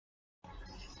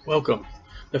Welcome.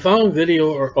 The following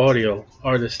video or audio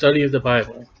are the study of the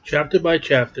Bible, chapter by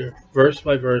chapter, verse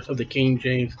by verse of the King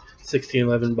James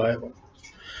 1611 Bible.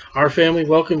 Our family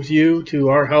welcomes you to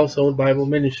our household Bible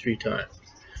ministry time.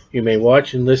 You may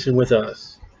watch and listen with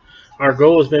us. Our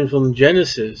goal has been from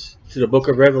Genesis to the book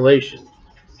of Revelation.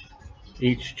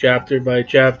 Each chapter by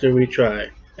chapter we try.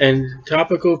 And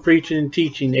topical preaching and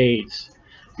teaching aids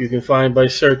you can find by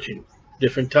searching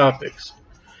different topics.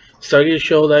 Study to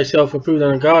show thyself approved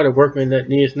unto God, a workman that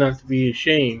needeth not to be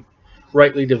ashamed,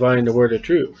 rightly dividing the word of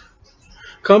truth.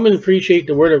 Come and appreciate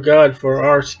the word of God for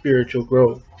our spiritual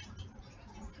growth,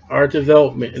 our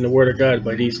development in the word of God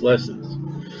by these lessons.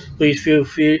 Please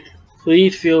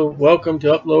feel welcome to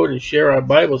upload and share our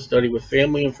Bible study with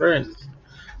family and friends.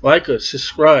 Like us,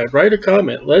 subscribe, write a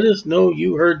comment, let us know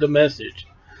you heard the message.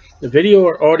 The video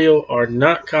or audio are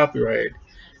not copyrighted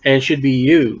and should be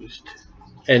used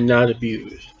and not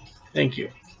abused. Thank you.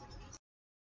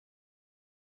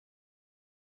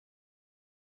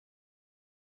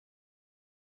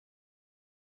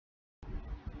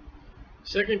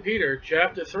 2 Peter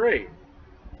chapter 3.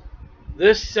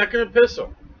 This second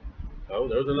epistle. Oh,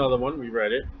 there's another one. We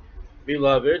read it.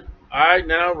 Beloved, I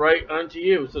now write unto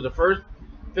you. So the first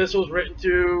epistle is written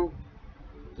to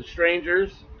the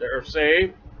strangers that are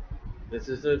saved. This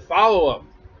is the follow-up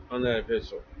on that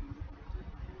epistle.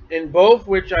 In both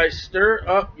which I stir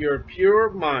up your pure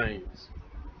minds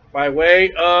by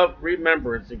way of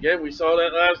remembrance. Again, we saw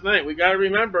that last night. We got to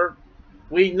remember.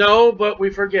 We know, but we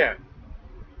forget.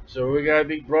 So we got to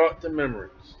be brought to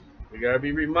remembrance. We got to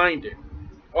be reminded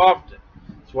often.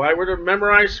 That's why we're to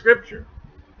memorize Scripture.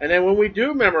 And then when we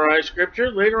do memorize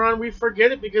Scripture, later on we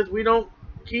forget it because we don't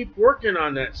keep working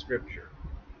on that Scripture.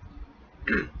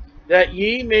 That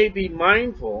ye may be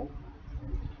mindful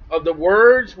of the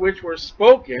words which were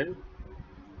spoken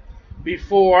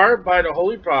before by the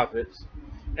holy prophets,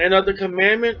 and of the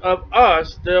commandment of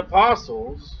us, the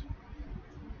apostles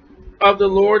of the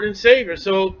Lord and Savior.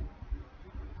 So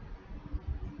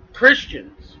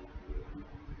Christians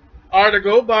are to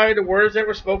go by the words that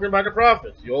were spoken by the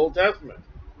prophets, the Old Testament.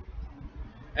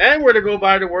 And we're to go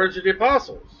by the words of the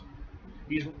apostles.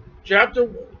 He's chapter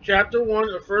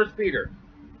 1 of 1 Peter.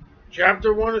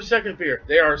 Chapter 1 of 2 Peter.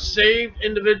 They are saved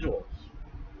individuals.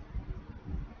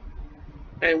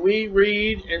 And we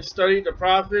read and study the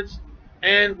prophets,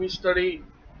 and we study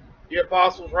the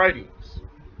apostles' writings.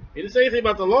 He didn't say anything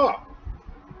about the law.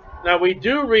 Now, we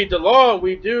do read the law,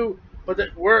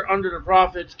 but we're under the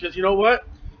prophets, because you know what?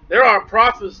 There are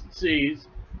prophecies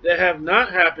that have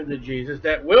not happened to Jesus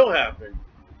that will happen.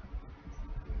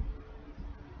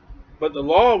 But the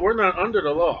law, we're not under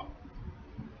the law.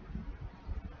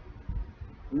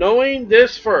 Knowing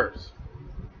this first.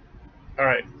 All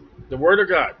right, the word of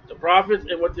God, the prophets,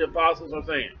 and what the apostles are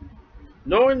saying.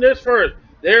 Knowing this first,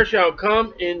 there shall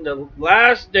come in the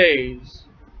last days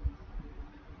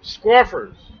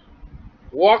scoffers,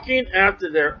 walking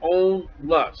after their own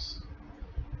lusts.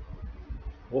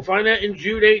 We'll find that in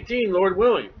Jude 18, Lord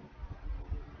willing.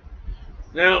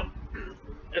 Now,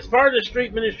 as part of the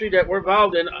street ministry that we're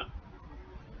involved in,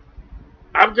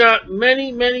 I've got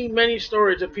many, many, many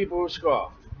stories of people who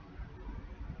scoff.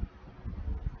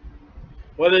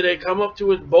 Whether they come up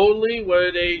to us boldly,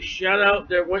 whether they shout out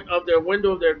their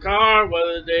window of their car,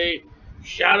 whether they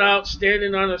shout out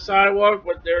standing on the sidewalk,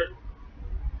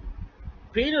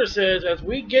 Peter says, as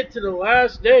we get to the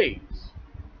last days,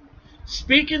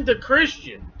 speaking to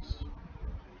Christians,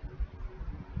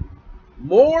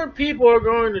 more people are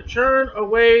going to turn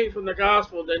away from the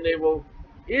gospel than they will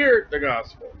hear the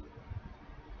gospel.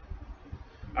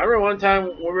 I remember one time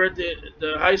when we were at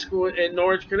the high school in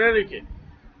Norwich, Connecticut.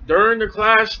 During the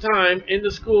class time in the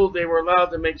school, they were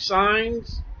allowed to make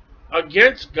signs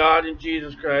against God and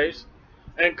Jesus Christ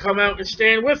and come out and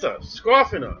stand with us,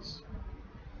 scoffing us,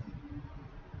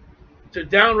 to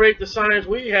downrate the signs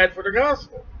we had for the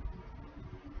gospel.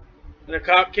 And a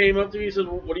cop came up to me and said,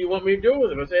 well, what do you want me to do with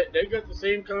them? I said, they got the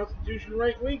same constitution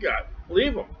right we got.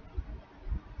 Leave them.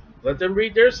 Let them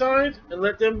read their signs and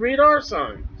let them read our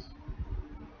signs.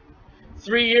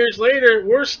 3 years later,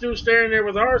 we're still standing there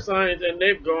with our signs, and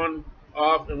they've gone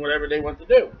off and whatever they want to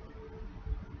do.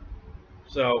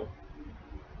 So,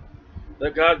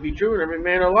 let God be true and every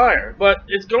man a liar. But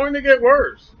it's going to get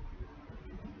worse.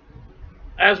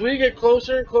 As we get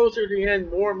closer and closer to the end,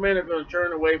 more men are going to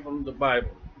turn away from the Bible.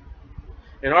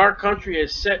 And our country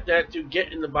has set that to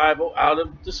getting the Bible out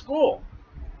of the school.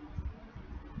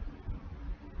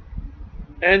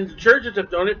 And the churches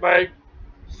have done it by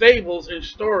fables and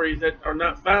stories that are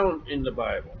not found in the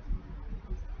Bible.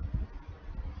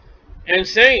 And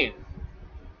saying,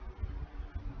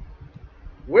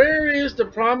 where is the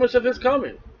promise of his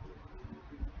coming?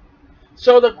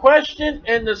 So the question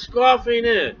and the scoffing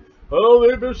is, oh,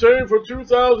 they've been saying for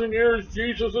 2,000 years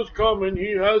Jesus is coming.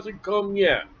 He hasn't come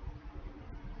yet.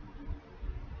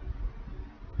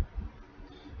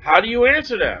 How do you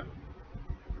answer that?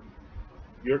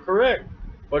 You're correct.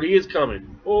 But he is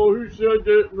coming. Oh, he said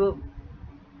that. No.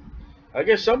 I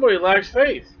guess somebody lacks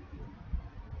faith.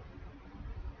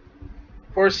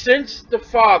 For since the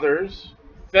fathers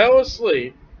fell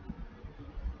asleep,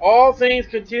 all things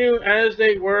continue as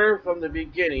they were from the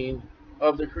beginning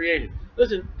of the creation.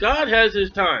 Listen, God has his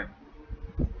time.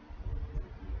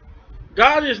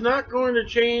 God is not going to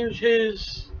change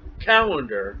his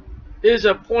calendar, his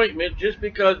appointment, just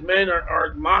because men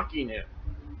are mocking him.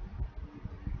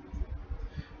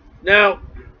 Now,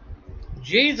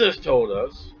 Jesus told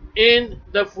us in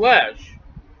the flesh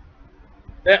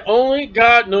that only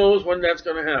God knows when that's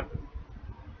going to happen.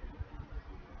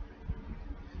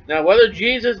 Now, whether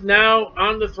Jesus now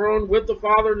on the throne with the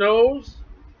Father knows,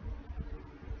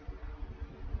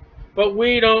 but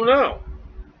we don't know.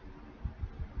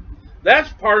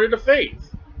 That's part of the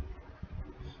faith.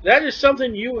 That is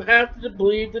something you have to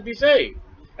believe to be saved.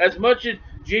 As much as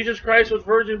Jesus Christ was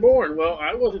virgin born. Well,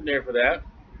 I wasn't there for that.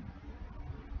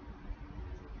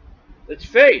 It's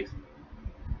faith.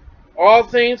 All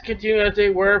things continue as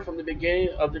they were from the beginning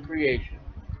of the creation.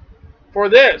 For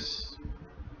this,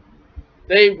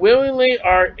 they willingly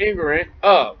are ignorant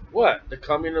of what? The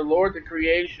coming of the Lord, the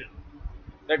creation.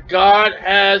 That God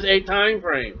has a time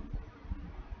frame.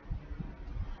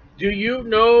 Do you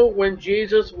know when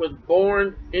Jesus was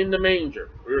born in the manger?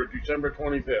 December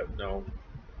 25th. No.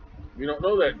 You don't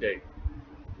know that date.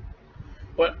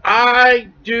 But I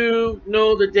do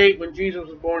know the date when Jesus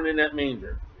was born in that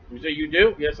manger. You say you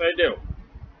do? Yes, I do.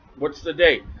 What's the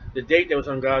date? The date that was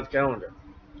on God's calendar.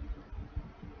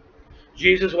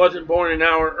 Jesus wasn't born an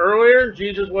hour earlier.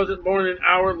 Jesus wasn't born an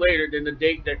hour later than the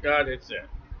date that God had set.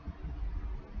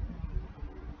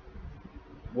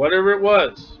 Whatever it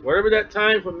was, whatever that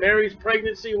time for Mary's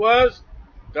pregnancy was,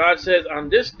 God says, on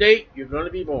this date, you're going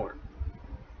to be born.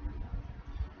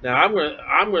 Now, I'm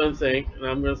going to think, and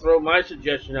I'm going to throw my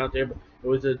suggestion out there, but it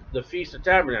was the Feast of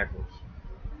Tabernacles.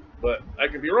 But I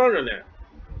could be wrong on that.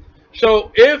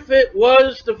 So, if it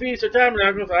was the Feast of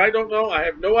Tabernacles, I don't know, I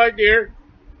have no idea,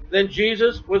 then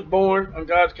Jesus was born on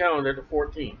God's calendar the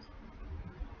 14th.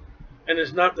 And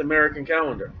it's not the American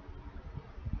calendar.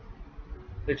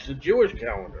 It's the Jewish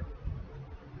calendar.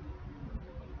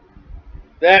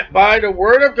 That by the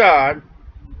word of God,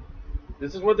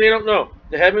 this is what they don't know.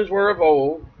 The heavens were of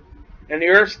old, and the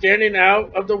earth standing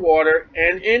out of the water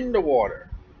and in the water.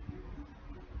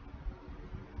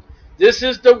 This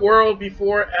is the world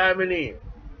before Adam and Eve.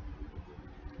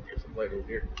 Here's some light over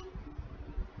here.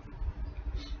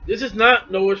 This is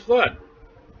not Noah's flood.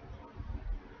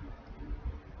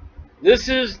 This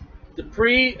is the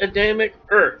pre-Adamic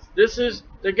earth. This is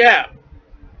the gap.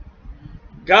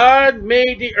 God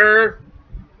made the earth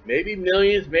maybe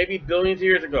millions, maybe billions of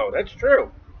years ago. That's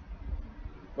true.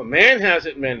 But man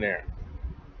hasn't been there.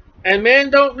 And man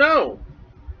don't know.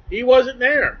 He wasn't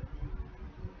there.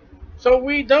 So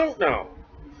we don't know.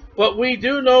 But we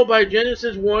do know by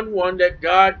Genesis 1:1 that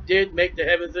God did make the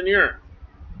heavens and the earth.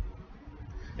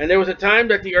 And there was a time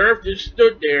that the earth just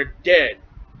stood there dead.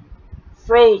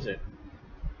 Frozen.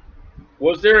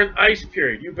 Was there an ice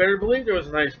period? You better believe there was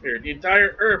an ice period. The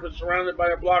entire earth was surrounded by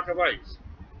a block of ice.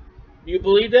 You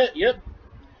believe that? Yep.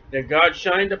 Then God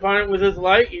shined upon it with his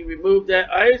light. He removed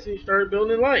that ice and he started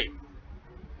building light.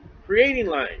 Creating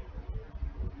light.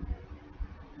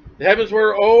 The heavens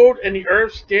were old and the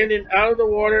earth standing out of the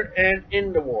water and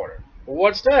in the water. Well,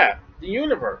 what's that? The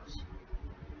universe.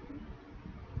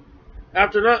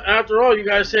 After all, you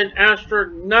guys send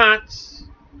astronauts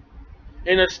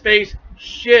in a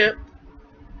spaceship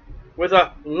with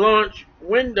a launch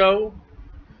window.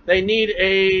 They need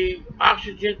a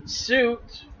oxygen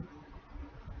suit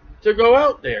to go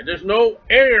out there. There's no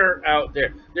air out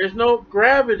there. There's no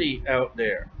gravity out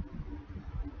there.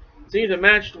 Seems to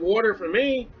match the water for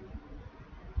me.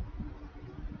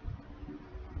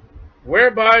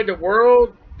 Whereby the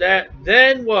world that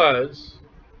then was,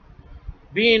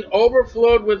 being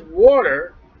overflowed with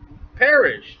water,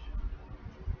 perished.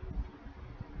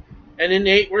 And then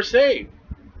 8 were saved.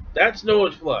 That's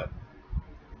Noah's flood.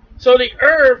 So the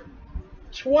earth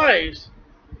twice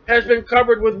has been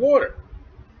covered with water.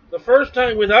 The first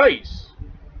time with ice.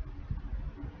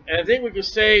 And I think we could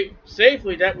say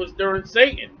safely that was during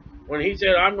Satan. When he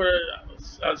said, I'm going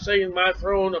to set my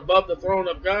throne above the throne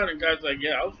of God. And God's like,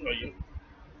 yeah, I'll show you.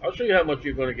 I'll show you how much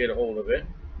you're going to get a hold of it.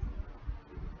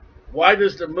 Why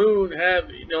does the moon have,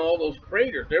 all those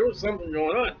craters? There was something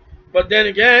going on. But then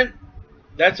again,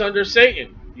 that's under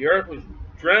Satan. The earth was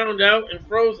drowned out and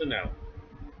frozen out.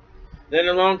 Then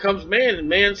along comes man, and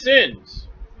man sins.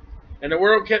 And the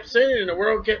world kept sinning, and the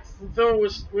world kept filled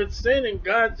with sin. And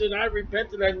God said, I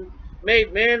repented. I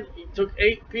made man. He took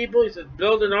 8 people. He said,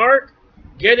 build an ark.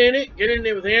 Get in it. Get in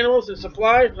there with animals and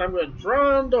supplies. And I'm going to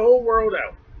drown the whole world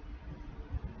out.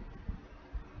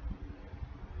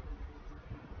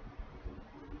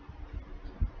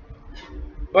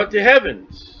 But the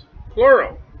heavens,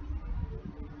 plural,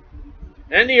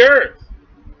 and the earth,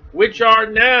 which are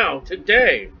now,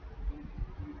 today,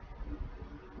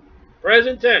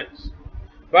 present tense,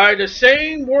 by the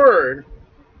same word,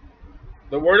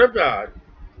 the word of God,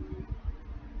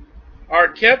 are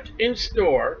kept in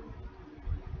store.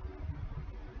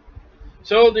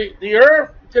 So the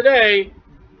earth today,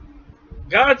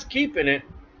 God's keeping it.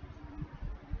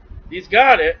 He's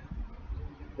got it.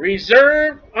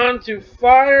 Reserved unto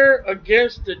fire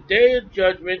against the day of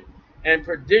judgment and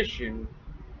perdition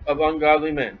of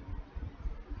ungodly men.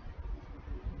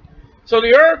 So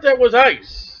the earth that was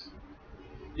ice,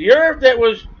 the earth that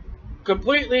was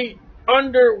completely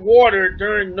underwater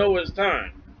during Noah's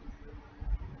time,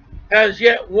 has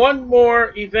yet one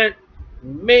more event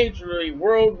majorly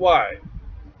worldwide.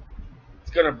 It's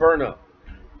going to burn up.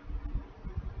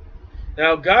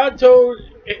 Now God told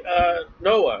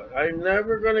Noah, I'm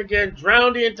never going to again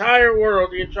drown the entire world,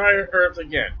 the entire earth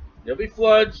again. There'll be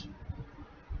floods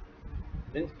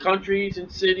in countries and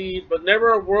cities, but never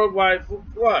a worldwide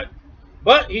flood.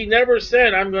 But he never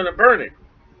said, I'm going to burn it.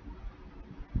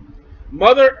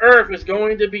 Mother Earth is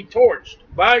going to be torched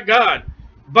by God,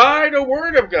 by the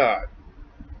Word of God.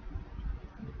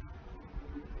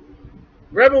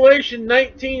 Revelation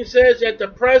 19 says, at the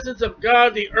presence of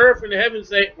God, the earth and the heavens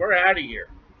say, we're out of here.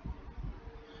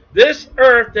 This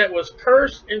earth that was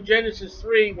cursed in Genesis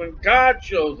 3 when God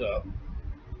shows up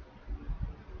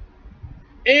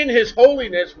in His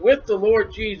holiness with the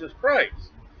Lord Jesus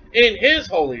Christ, in His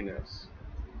holiness,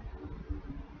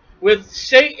 with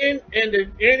Satan and the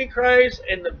Antichrist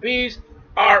and the beast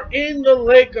are in the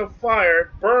lake of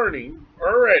fire burning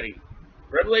already.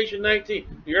 Revelation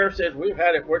 19, the earth says, we've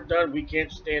had it, we're done, we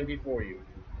can't stand before you.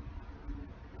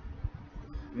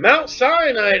 Mount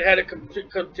Sinai had a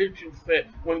contention fit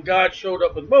when God showed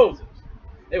up with Moses.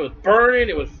 It was burning,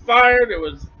 it was fire, there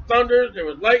was thunder, there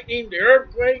was lightning, the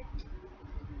earthquake.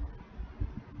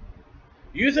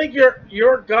 You think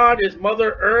your God is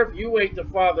Mother Earth? You wait till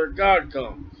Father God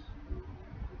comes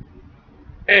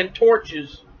and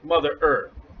torches Mother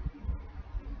Earth.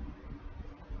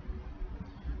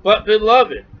 But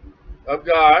beloved of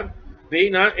God,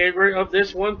 be not ignorant of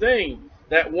this one thing,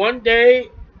 that one day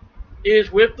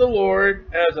is with the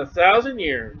Lord as 1,000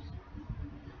 years,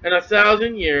 and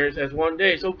 1,000 years as one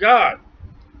day. So God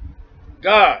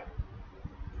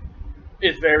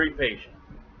is very patient.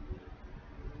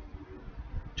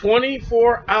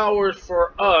 24 hours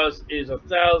for us is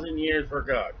 1,000 years for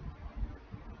God.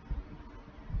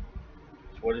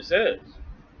 That's what it says.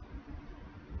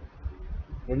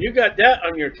 When you got that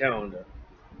on your calendar,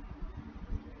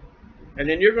 and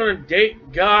then you're going to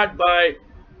date God by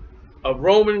a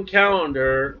Roman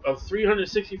calendar of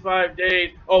 365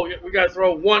 days. Oh, we got to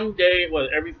throw one day,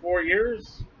 what, every 4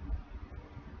 years?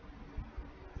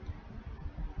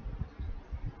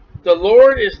 The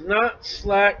Lord is not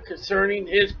slack concerning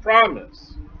His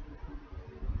promise,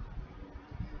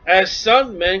 as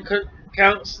some men could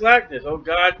count slackness. Oh,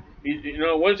 God,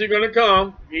 when's He going to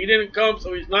come? He didn't come,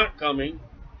 so He's not coming.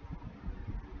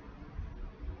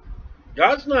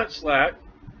 God's not slack.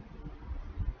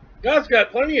 God's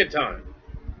got plenty of time.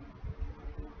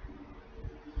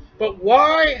 But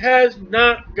why has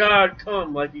not God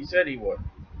come like He said He would?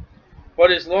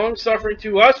 But is long suffering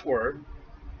to usward,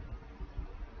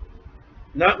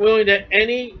 not willing that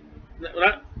any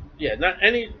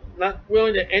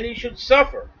should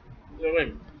suffer.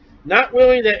 Not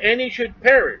willing that any should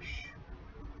perish,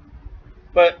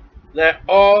 but that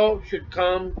all should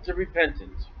come to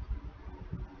repentance.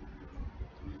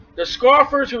 The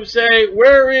scoffers who say,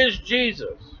 where is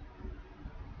Jesus?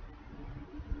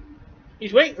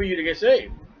 He's waiting for you to get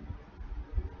saved.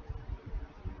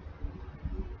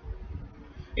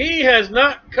 He has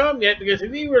not come yet, because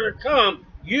if He were to come,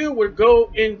 you would go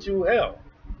into hell.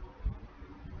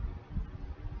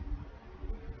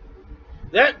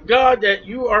 That God that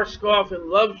you are scoffing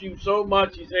loves you so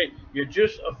much, He's saying, you're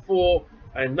just a fool.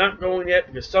 I'm not going yet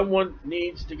because someone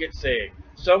needs to get saved.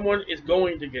 Someone is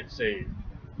going to get saved.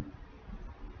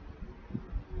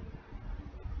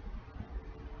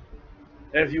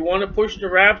 And if you want to push the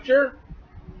rapture,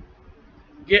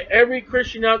 get every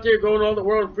Christian out there going all the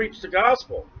world and preach the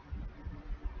gospel.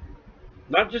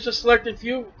 Not just a selected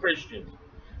few Christians.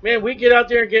 Man, we get out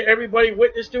there and get everybody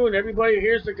witness to, and everybody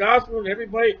hears the gospel, and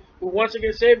everybody who wants to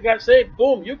get saved got saved.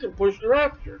 Boom, you can push the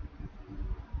rapture.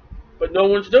 But no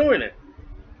one's doing it.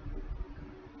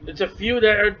 It's a few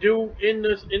that are due in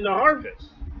the harvest,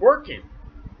 working.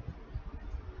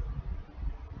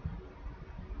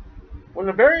 When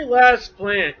the very last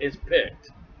plant is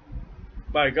picked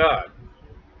by God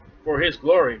for His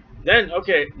glory, then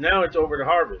okay, now it's over to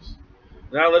harvest.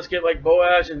 Now let's get like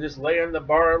Boaz and just lay on the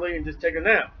barley and just take a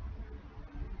nap.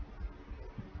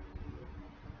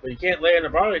 But you can't lay on the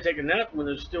barley and take a nap when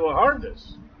there's still a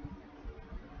harvest.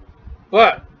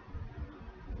 But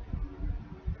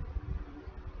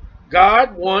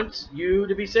God wants you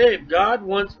to be saved. God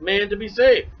wants man to be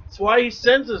saved. That's why He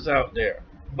sends us out there.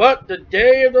 But the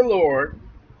day of the Lord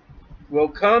will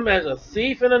come as a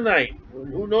thief in the night.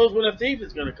 Who knows when a thief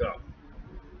is going to come?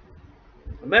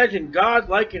 Imagine God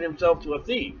likening Himself to a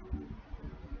thief.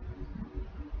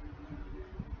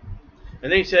 And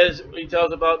then He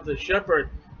tells about the shepherd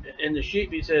and the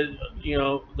sheep. He says, you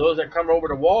know, those that come over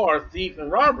the wall are thieves and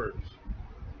robbers.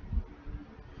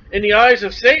 In the eyes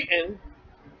of Satan,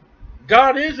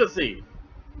 God is a thief.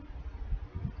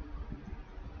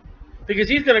 Because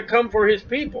he's going to come for his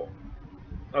people.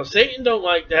 Now, Satan don't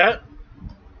like that.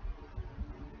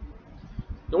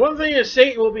 The one thing is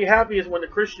Satan will be happy is when the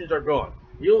Christians are gone.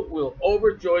 You will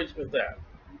overjoyce with that.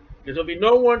 Because there'll be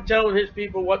no one telling his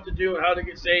people what to do and how to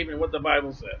get saved and what the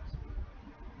Bible says.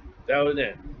 That was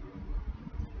it.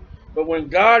 But when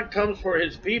God comes for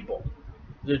his people,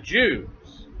 the Jews,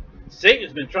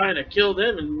 Satan's been trying to kill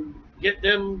them and get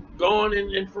them gone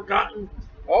and forgotten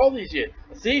all these years.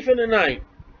 A thief in the night,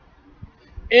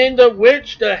 in the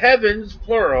which the heavens,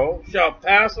 plural, shall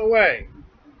pass away.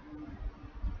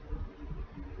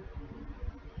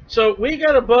 So we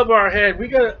got above our head, we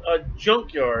got a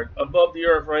junkyard above the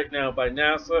earth right now by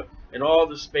NASA and all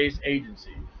the space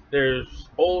agencies. There's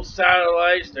old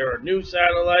satellites, there are new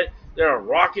satellites, there are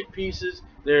rocket pieces,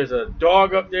 there's a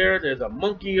dog up there, there's a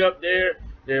monkey up there,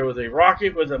 there was a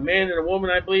rocket with a man and a woman,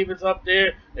 I believe it's up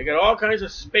there. They got all kinds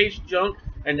of space junk,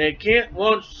 and they can't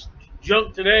launch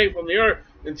junk today from the earth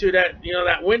until that, you know,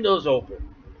 that window's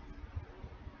open.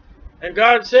 And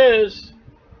God says,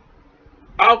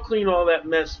 I'll clean all that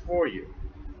mess for you.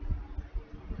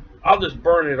 I'll just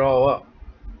burn it all up.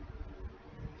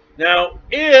 Now,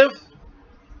 if,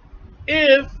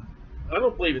 I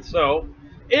don't believe it's so,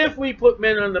 if we put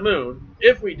men on the moon,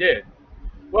 if we did,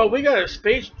 well, we got a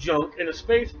space junk and a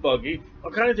space buggy,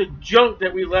 all kinds of junk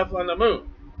that we left on the moon.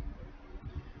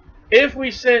 If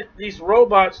we sent these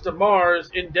robots to Mars,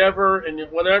 Endeavor, and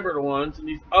whatever the ones, and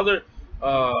these other,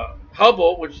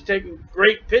 Hubble, which is taking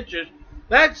great pictures,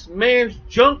 that's man's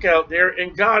junk out there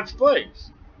in God's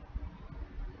place.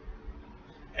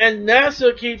 And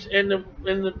NASA keeps, and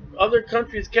the other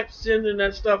countries kept sending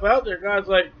that stuff out there. God's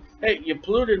like, hey, you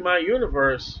polluted my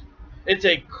universe. It's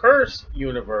a cursed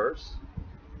universe.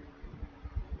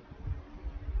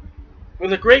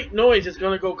 With a great noise, it's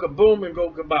going to go kaboom and go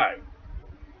goodbye.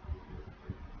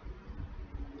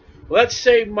 Let's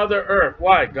save Mother Earth.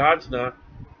 Why? God's not.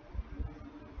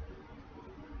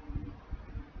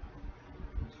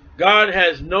 God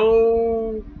has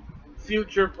no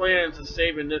future plans of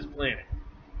saving this planet.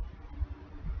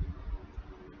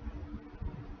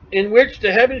 In which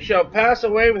the heavens shall pass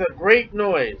away with a great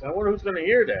noise. I wonder who's going to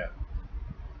hear that.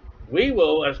 We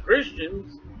will, as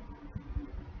Christians.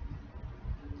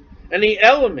 And the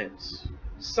elements,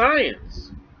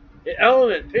 science, the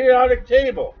element, periodic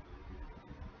table,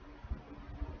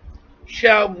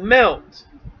 shall melt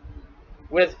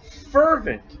with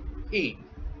fervent heat.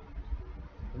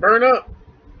 Burn up.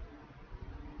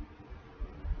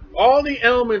 All the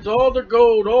elements, all the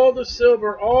gold, all the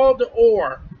silver, all the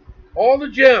ore, all the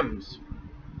gems,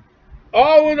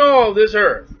 all in all this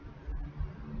earth.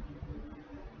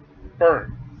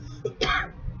 Burn.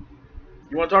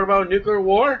 You want to talk about a nuclear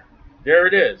war? There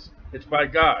it is. It's by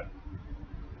God.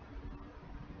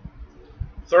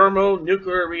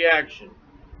 Thermonuclear reaction.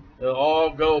 It'll all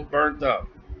go burnt up.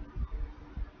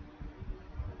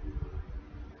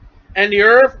 And the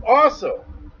earth also,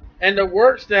 and the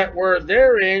works that were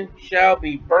therein shall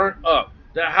be burnt up.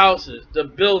 The houses, the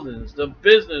buildings, the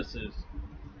businesses.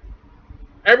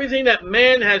 Everything that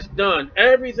man has done,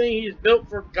 everything he's built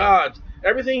for gods,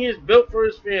 everything he has built for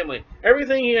his family,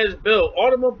 everything he has built,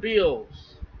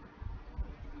 automobiles,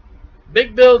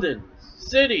 big buildings,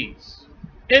 cities,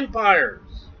 empires,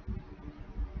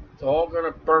 it's all going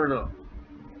to burn up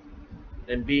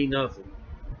and be nothing.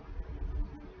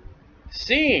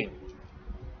 Seeing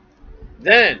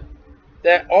then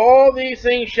that all these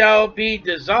things shall be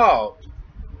dissolved,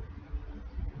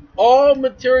 All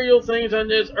material things on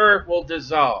this earth will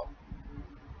dissolve.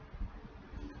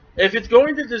 If it's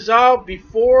going to dissolve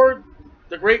before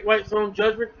the great white throne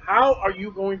judgment, how are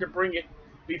you going to bring it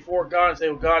before God and say,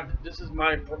 "Oh God, this is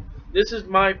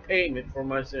my payment for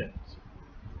my sins"?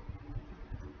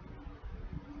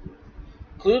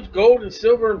 Includes gold and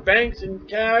silver and banks and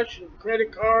cash and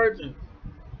credit cards and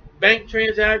bank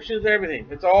transactions, everything.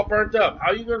 It's all burnt up.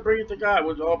 How are you going to bring it to God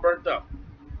when it's all burnt up?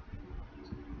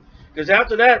 Because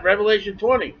after that, Revelation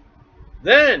 20,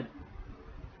 then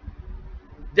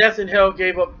death and hell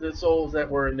gave up the souls that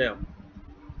were in them.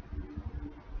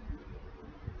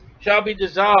 Shall be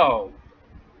dissolved.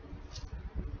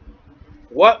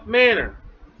 What manner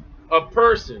of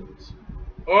persons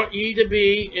ought ye to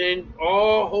be in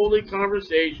all holy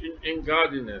conversation and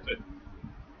godliness?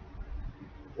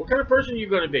 What kind of person are you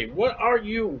going to be? What are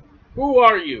you? Who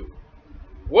are you?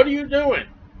 What are you doing?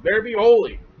 You better be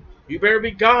holy. You better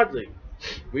be godly.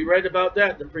 We read about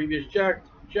that in the previous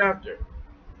chapter.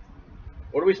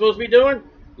 What are we supposed to be doing?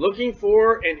 Looking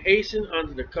for and hasten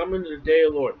unto the coming of the day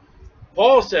of the Lord.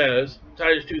 Paul says,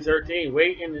 Titus 2:13,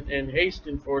 waiting and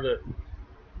hasten for the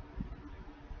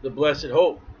blessed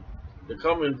hope, the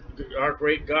coming our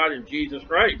great God and Jesus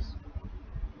Christ.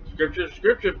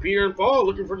 Scripture, Peter and Paul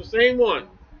looking for the same one.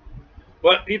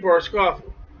 But people are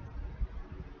scoffing.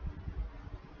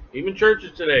 Even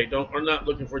churches today are not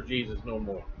looking for Jesus no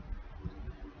more.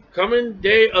 Coming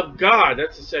day of God,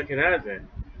 that's the second advent,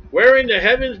 wherein the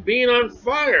heavens being on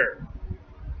fire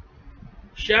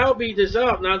shall be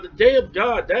dissolved. Now the day of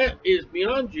God, that is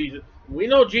beyond Jesus. We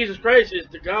know Jesus Christ is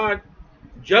the God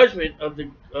judgment of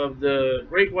the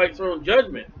great white throne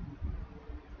judgment.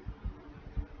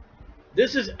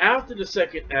 This is after the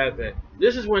second advent.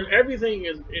 This is when everything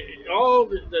is, all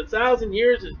the 1,000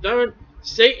 years is done.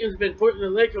 Satan's been put in the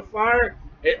lake of fire.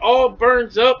 It all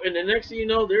burns up, and the next thing you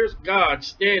know, there's God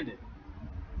standing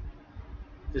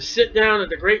to sit down at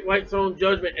the great white throne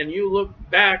judgment, and you look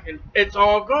back and it's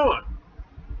all gone.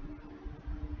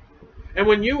 And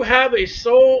when you have a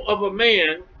soul of a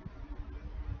man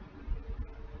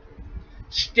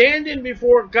standing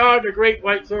before God, the great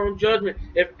white throne judgment,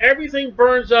 if everything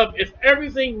burns up, if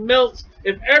everything melts,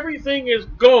 if everything is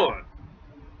gone,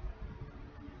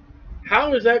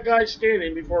 how is that guy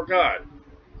standing before God?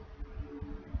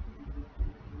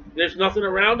 There's nothing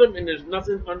around him and there's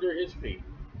nothing under his feet.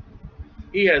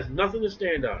 He has nothing to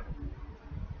stand on.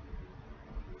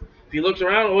 If he looks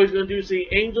around, all he's going to do is see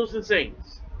angels and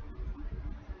saints.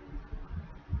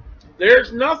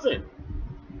 There's nothing.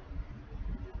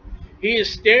 He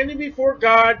is standing before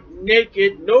God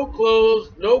naked, no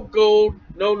clothes, no gold,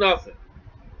 no nothing.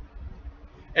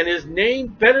 And his name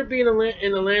better be in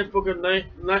the Lamb's Book of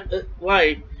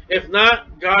Life. If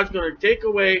not, God's going to take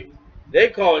away, they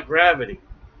call it gravity.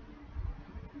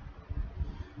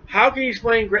 How can you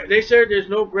explain, they said there's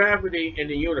no gravity in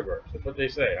the universe. That's what they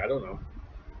say. I don't know.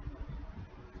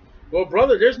 Well,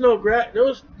 brother, there's no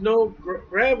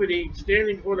gravity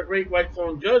standing before the great white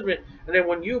throne judgment. And then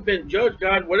when you've been judged,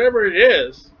 God, whatever it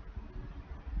is,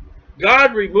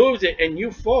 God removes it and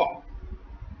you fall.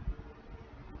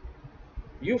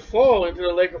 You fall into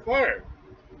the lake of fire.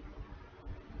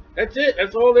 That's it.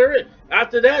 That's all there is.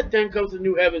 After that, then comes the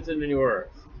new heavens and the new earth.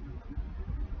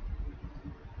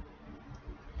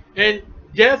 And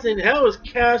death and hell is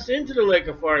cast into the lake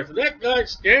of fire. So that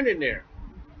guy's standing there.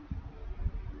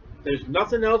 There's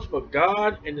nothing else but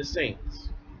God and the saints.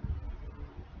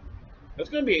 That's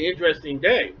going to be an interesting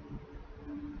day.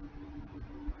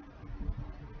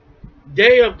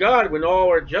 Day of God when all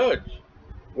are judged.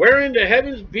 Wherein the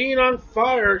heavens being on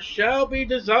fire shall be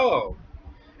dissolved,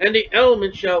 and the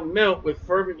elements shall melt with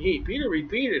fervent heat. Peter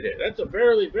repeated it. That's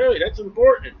that's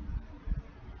important.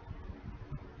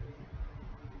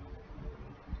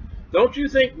 Don't you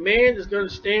think man is going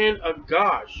to stand a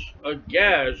gosh, a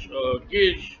gash, a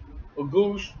gish, a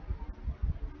goosh,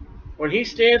 when he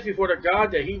stands before the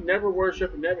God that he never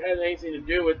worshipped and never had anything to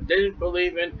do with, didn't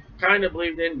believe in, kind of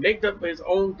believed in, made up his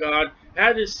own God,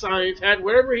 had his science, had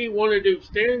whatever he wanted to do,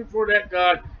 standing before that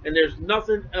God, and there's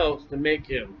nothing else to make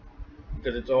him,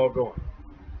 because it's all gone.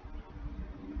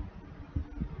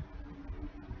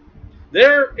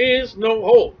 There is no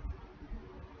hope.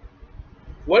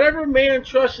 Whatever man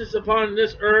trusts upon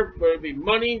this earth, whether it be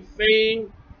money,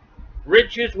 fame,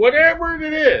 riches, whatever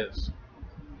it is,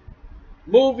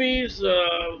 movies,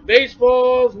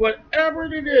 baseballs, whatever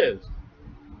it is,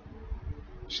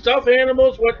 stuffed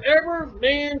animals, whatever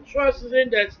man trusts in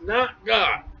that's not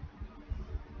God,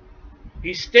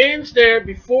 he stands there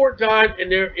before God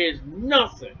and there is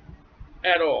nothing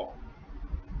at all.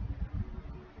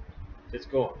 It's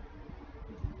gone.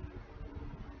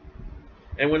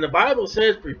 And when the Bible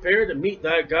says, prepare to meet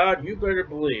thy God, you better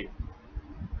believe.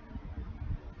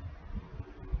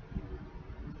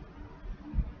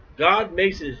 God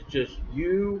makes it just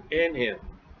you and him.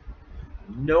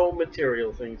 No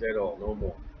material things at all, no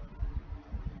more.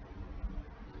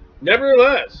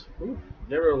 Nevertheless,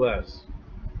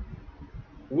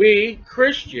 we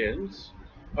Christians,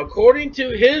 according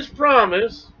to his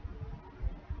promise,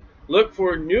 look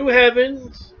for new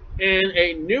heavens and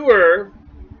a new earth,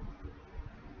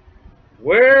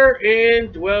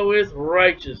 wherein dwelleth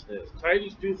righteousness.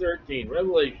 Titus 2:13,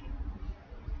 Revelation.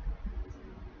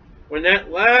 When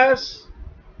that last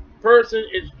person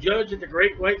is judged at the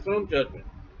great white throne judgment,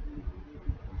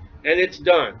 and it's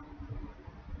done,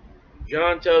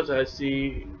 John tells us, I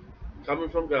see coming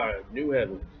from God, new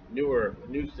heavens, new earth,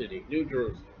 new city, new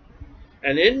Jerusalem.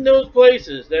 And in those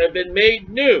places that have been made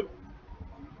new,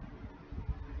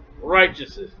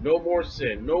 righteousness, no more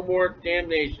sin, no more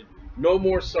damnation, no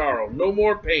more sorrow, no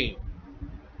more pain.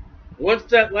 Once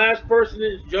that last person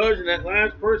is judged and that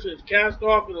last person is cast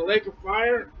off in the lake of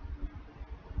fire,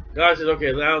 God says,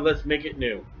 okay, now let's make it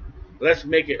new. Let's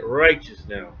make it righteous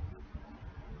now.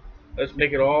 Let's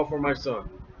make it all for my son.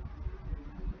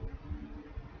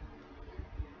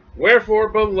 Wherefore,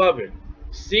 beloved,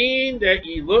 seeing that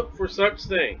ye look for such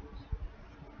things.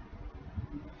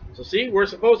 So see, we're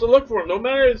supposed to look for them. No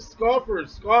matter if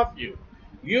scoffers scoff you,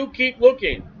 you keep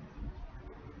looking.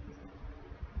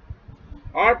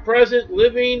 Our present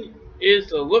living is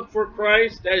to look for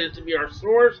Christ. That is to be our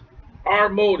source, our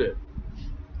motive.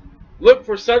 Look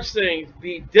for such things.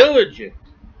 Be diligent,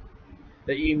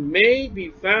 that ye may be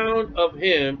found of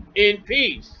him in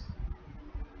peace,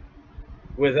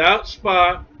 without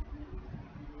spot,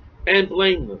 and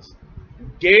blameless,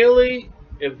 daily,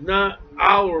 if not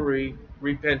hourly,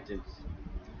 repentance.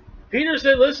 Peter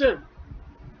said, listen,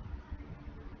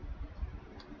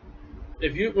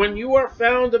 when you are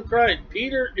found of Christ,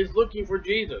 Peter is looking for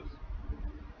Jesus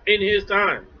in his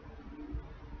time.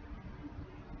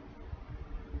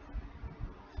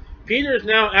 Peter is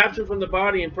now absent from the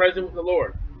body and present with the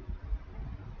Lord.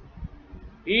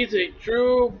 He's a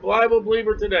true Bible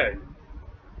believer today.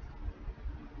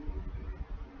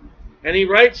 And he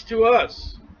writes to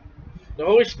us. The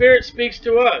Holy Spirit speaks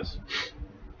to us.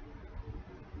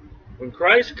 When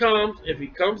Christ comes, if he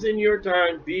comes in your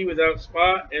time, be without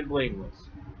spot and blameless.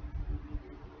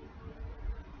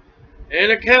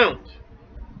 And account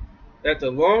that the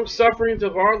long sufferings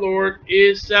of our Lord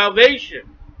is salvation.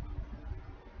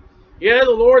 Yeah,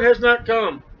 the Lord has not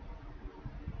come.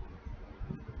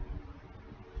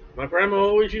 My grandma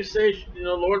always used to say,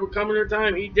 the Lord would come in her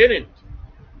time. He didn't.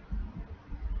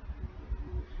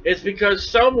 It's because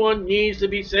someone needs to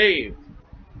be saved.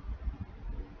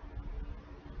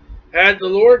 Had the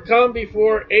Lord come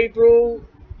before April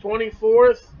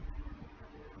 24th,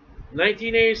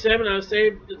 1987, I was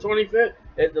saved the 25th.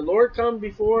 Had the Lord come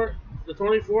before the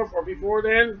 24th or before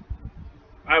then,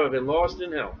 I would have been lost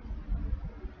in hell.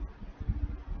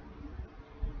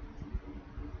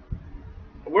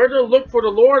 We're to look for the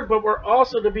Lord, but we're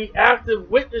also to be active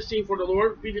witnessing for the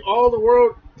Lord, be all the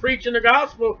world preaching the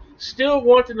gospel, still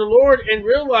wanting the Lord and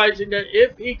realizing that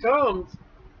if he comes,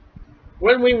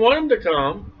 when we want him to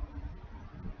come,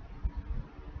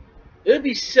 it'll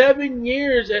be 7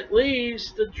 years at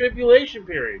least, the tribulation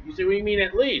period. You say, what do you mean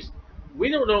at least? We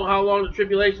don't know how long the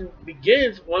tribulation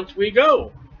begins once we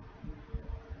go.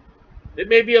 It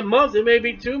may be a month, it may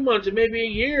be 2 months, it may be a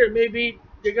year, it may be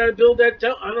they got to build that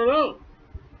temple. I don't know.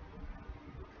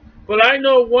 But I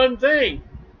know one thing.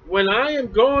 When I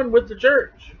am gone with the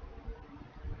church,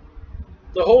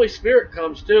 the Holy Spirit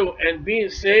comes too, and being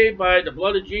saved by the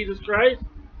blood of Jesus Christ,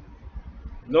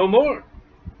 no more.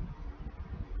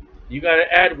 You got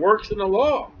to add works in the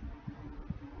law.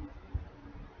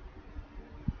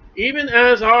 Even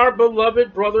as our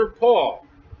beloved brother Paul,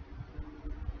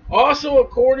 also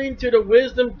according to the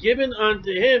wisdom given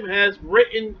unto him, has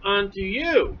written unto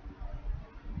you.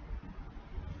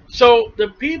 So the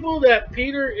people that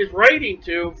Peter is writing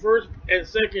to, 1st and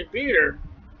 2nd Peter,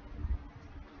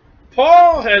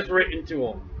 Paul has written to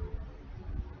them.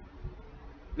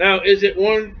 Now, is it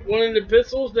one of the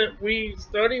epistles that we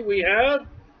study, we have?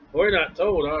 We're not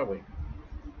told, are we?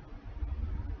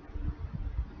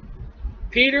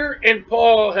 Peter and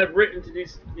Paul have written to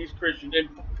these Christians. And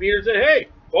Peter said, hey,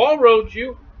 Paul wrote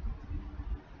you.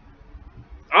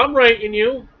 I'm writing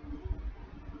you.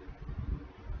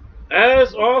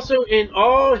 As also in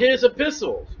all his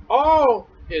epistles. All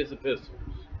his epistles.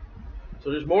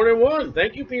 So there's more than one.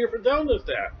 Thank you, Peter, for telling us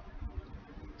that.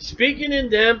 Speaking in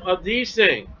them of these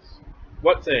things.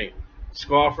 What things?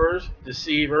 Scoffers,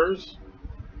 deceivers,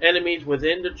 enemies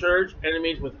within the church,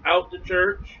 enemies without the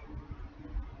church.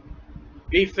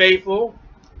 Be faithful,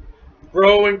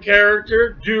 grow in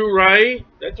character, do right.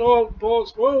 That's all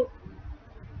Paul's quote.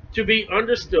 To be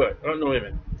understood. Oh, no, wait a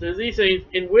minute. So these things,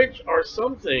 in which are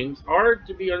some things hard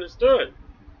to be understood.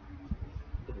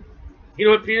 You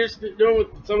know what Peter's doing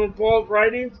with some of Paul's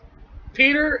writings?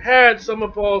 Peter had some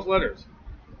of Paul's letters.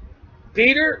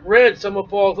 Peter read some of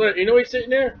Paul's letters. You know he's sitting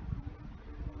there?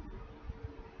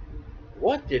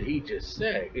 What did he just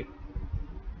say?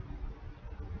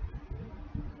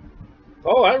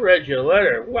 Paul, I read your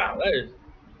letter. Wow,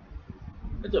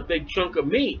 that's a big chunk of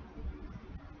meat.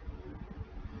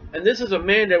 And this is a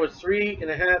man that was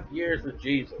 3.5 years with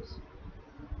Jesus.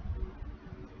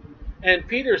 And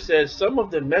Peter says some of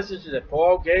the messages that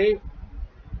Paul gave,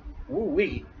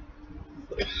 woo-wee.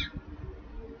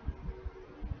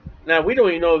 Now, we don't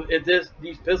even know if these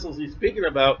epistles he's speaking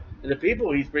about and the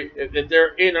people if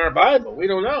they're in our Bible. We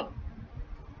don't know.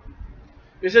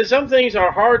 He says some things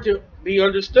are hard to be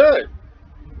understood,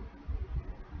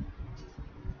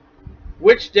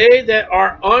 which they that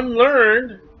are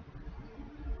unlearned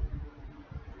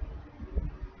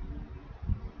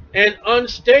and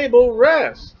unstable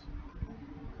rest.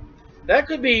 That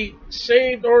could be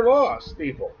saved or lost,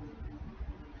 people.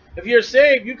 If you're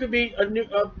saved, you could be a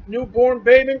newborn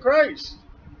babe in Christ.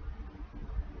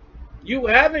 You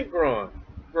haven't grown.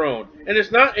 And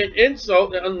it's not an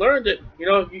insult to unlearn that,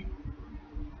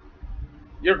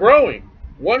 you're growing.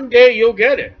 One day you'll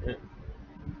get it.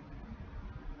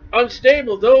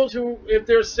 Unstable, those who, if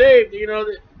they're saved,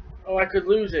 oh, I could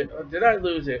lose it. Oh, did I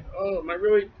lose it? Oh,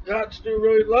 God still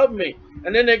really love me.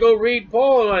 And then they go read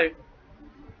Paul like,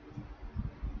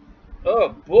 oh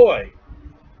boy.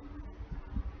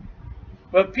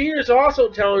 But Peter's also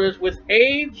telling us with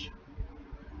age,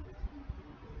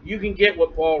 you can get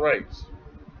what Paul writes.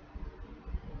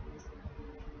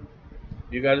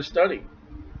 You got to study.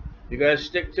 You got to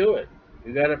stick to it.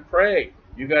 You got to pray.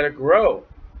 You got to grow.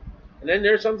 And then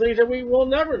there's some things that we will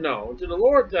never know until the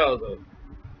Lord tells us.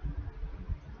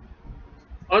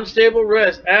 Unstable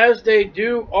rest, as they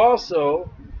do also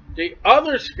the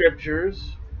other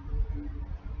scriptures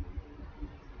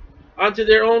unto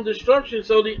their own destruction.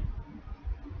 So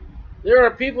there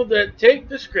are people that take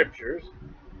the scriptures,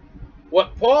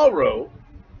 what Paul wrote,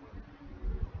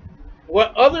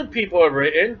 what other people have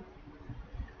written,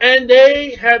 and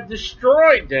they have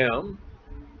destroyed them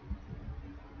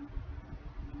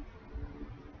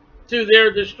to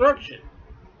their destruction.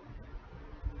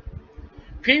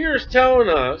 Peter's telling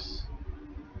us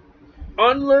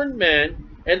unlearned men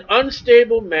and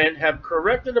unstable men have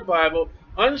corrected the Bible.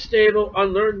 Unstable,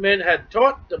 unlearned men have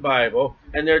taught the Bible,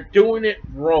 and they're doing it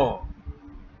wrong.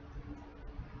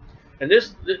 And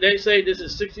they say this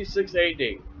is 66 AD.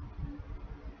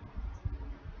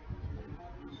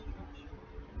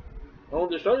 Own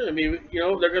destruction. I mean,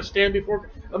 they're going to stand before.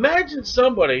 Imagine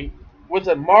somebody with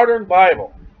a modern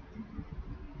Bible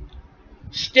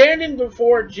standing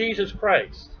before Jesus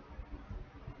Christ.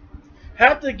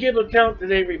 Have to give account that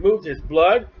they removed his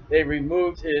blood, they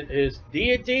removed his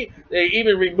deity, they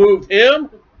even removed him.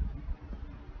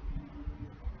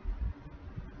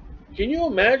 Can you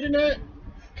imagine that?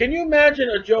 Can you imagine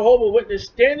a Jehovah's Witness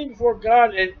standing before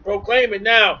God and proclaiming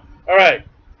now, all right,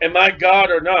 am I God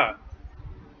or not?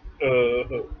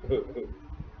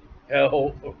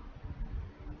 Hell.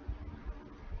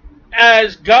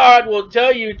 As God will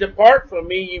tell you, depart from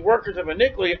me, ye workers of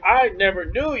iniquity, I never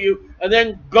knew you, and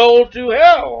then go to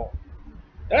hell.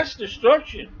 That's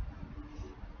destruction.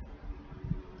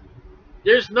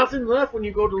 There's nothing left when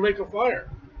you go to the lake of fire.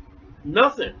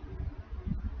 Nothing.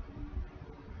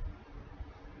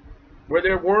 Where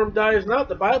their worm dies not.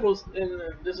 The Bible's, and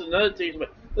this is another teaching,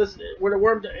 but listen, where the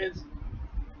worm dies,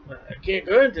 I can't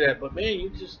go into that, but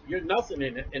man, you're nothing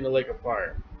in the lake of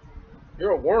fire.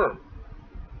 You're a worm.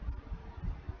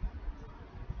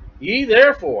 Ye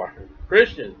therefore,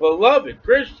 Christians, beloved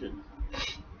Christians,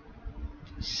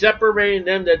 separating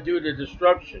them that do the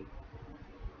destruction.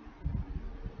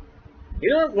 You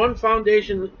know what one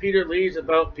foundation Peter leaves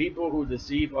about people who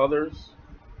deceive others?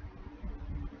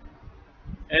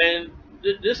 And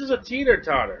this is a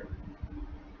teeter-totter.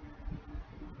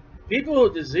 People who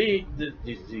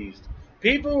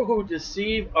people who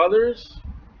deceive others,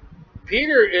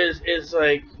 Peter is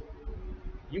like,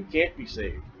 you can't be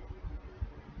saved.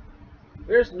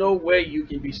 There's no way you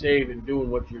can be saved in doing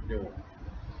what you're doing.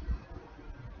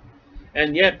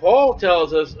 And yet Paul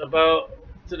tells us to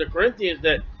the Corinthians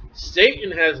that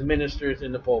Satan has ministers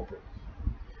in the pulpit.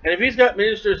 And if he's got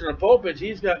ministers in the pulpit,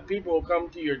 he's got people who come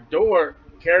to your door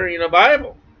carrying a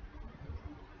Bible.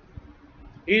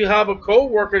 You have a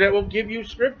co-worker that will give you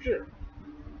scripture.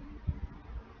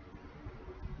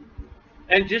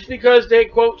 And just because they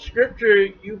quote scripture,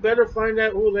 you better find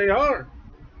out who they are.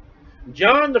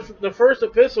 John, the first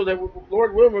epistle that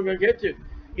Lord willing we're going to get to,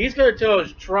 he's going to tell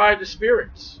us, try the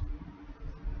spirits.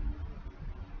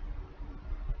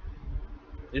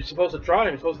 You're supposed to try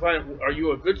them. You're supposed to find, are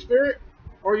you a good spirit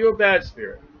or are you a bad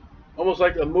spirit? Almost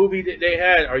like a movie that they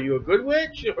had, are you a good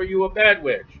witch or are you a bad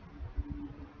witch?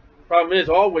 Problem is,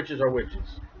 all witches are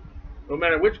witches, no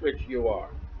matter which witch you are.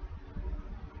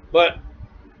 But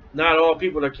not all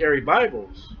people that carry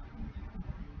Bibles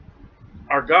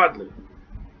are godly.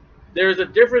 There's a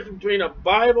difference between a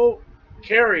Bible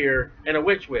carrier and a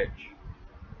witch.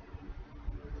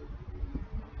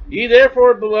 Ye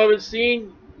therefore, beloved,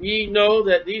 seeing ye know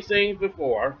that these things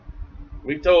before,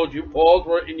 we told you, Paul's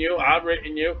written you, I've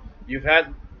written you, you've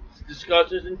had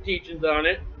discussions and teachings on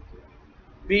it.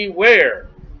 Beware,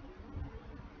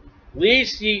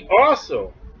 lest ye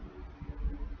also,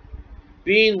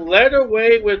 being led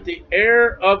away with the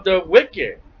error of the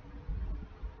wicked,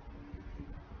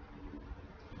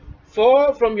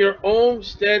 fall from your own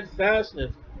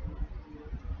steadfastness.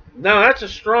 Now that's a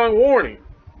strong warning.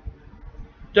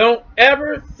 Don't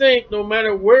ever think, no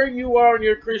matter where you are in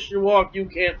your Christian walk, you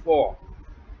can't fall.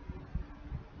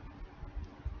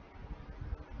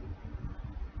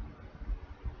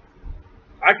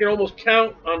 I can almost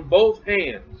count on both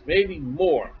hands, maybe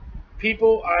more,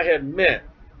 people I have met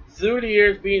through the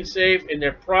years being saved in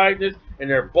their prideness and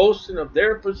their boasting of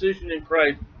their position in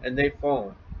Christ, and they've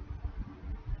fallen.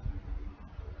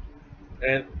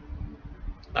 And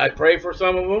I pray for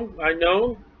some of them, I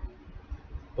know,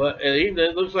 but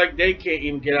it looks like they can't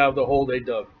even get out of the hole they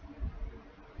dug.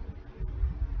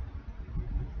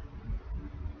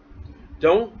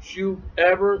 Don't you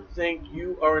ever think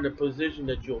you are in a position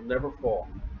that you'll never fall.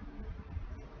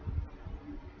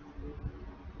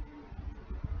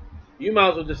 You might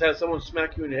as well just have someone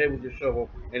smack you in the head with your shovel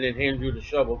and then hand you the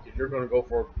shovel because you're going to go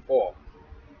for a fall.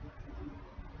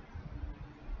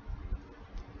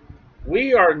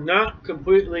 We are not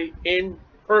completely in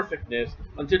perfectness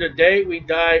until the day we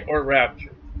die or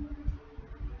rapture.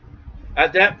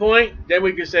 At that point, then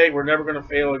we can say we're never going to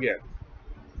fail again.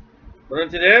 But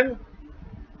until then,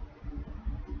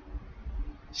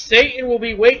 Satan will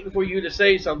be waiting for you to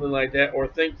say something like that or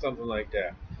think something like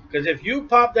that. Because if you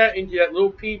pop that into that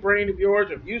little pea brain of yours,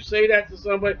 if you say that to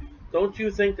somebody, don't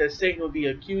you think that Satan will be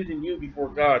accusing you before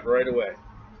God right away?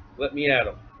 Let me at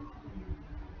him.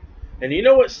 And you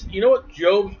know what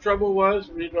Job's trouble was?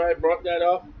 The reason why I brought that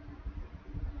up?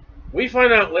 We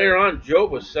find out later on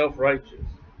Job was self-righteous.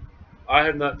 I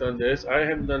have not done this. I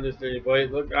haven't done this to anybody.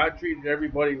 Look, I treated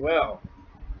everybody well.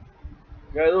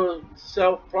 Got a little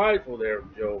self-prideful there,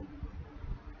 Job.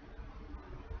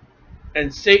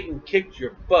 And Satan kicked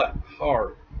your butt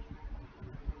hard.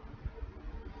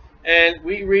 And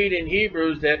we read in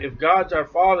Hebrews that if God's our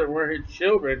Father and we're His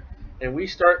children, and we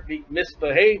start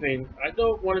misbehaving, I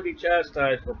don't want to be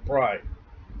chastised for pride.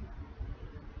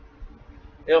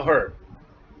 It'll hurt.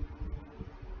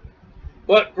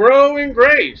 But grow in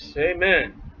grace.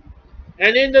 Amen.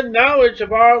 And in the knowledge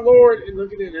of our Lord, and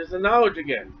look at it, there's the knowledge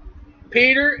again.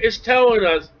 Peter is telling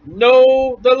us,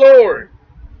 know the Lord.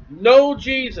 Know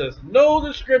Jesus. Know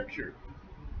the Scripture.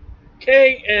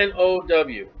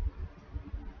 K-N-O-W.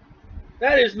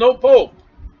 That is no Pope.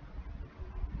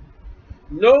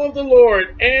 Know of the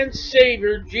Lord and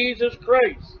Savior Jesus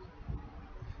Christ.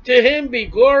 To Him be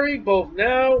glory both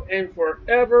now and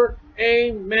forever.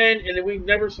 Amen. And then we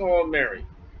never saw him marry.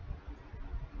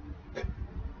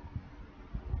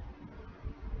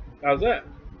 How's that?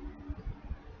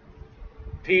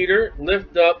 Peter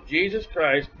lifted up Jesus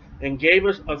Christ and gave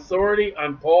us authority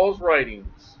on Paul's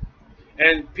writings.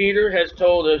 And Peter has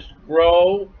told us,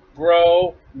 grow,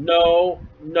 grow, know,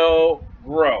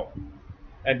 grow.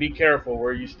 And be careful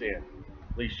where you stand,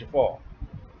 lest you fall.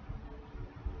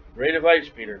 Great advice,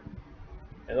 Peter.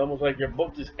 And almost like your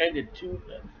book just ended too.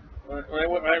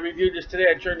 When I reviewed this today,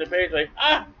 I turned the page like,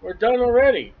 we're done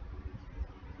already.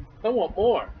 I want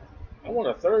more. I want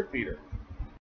a third Peter.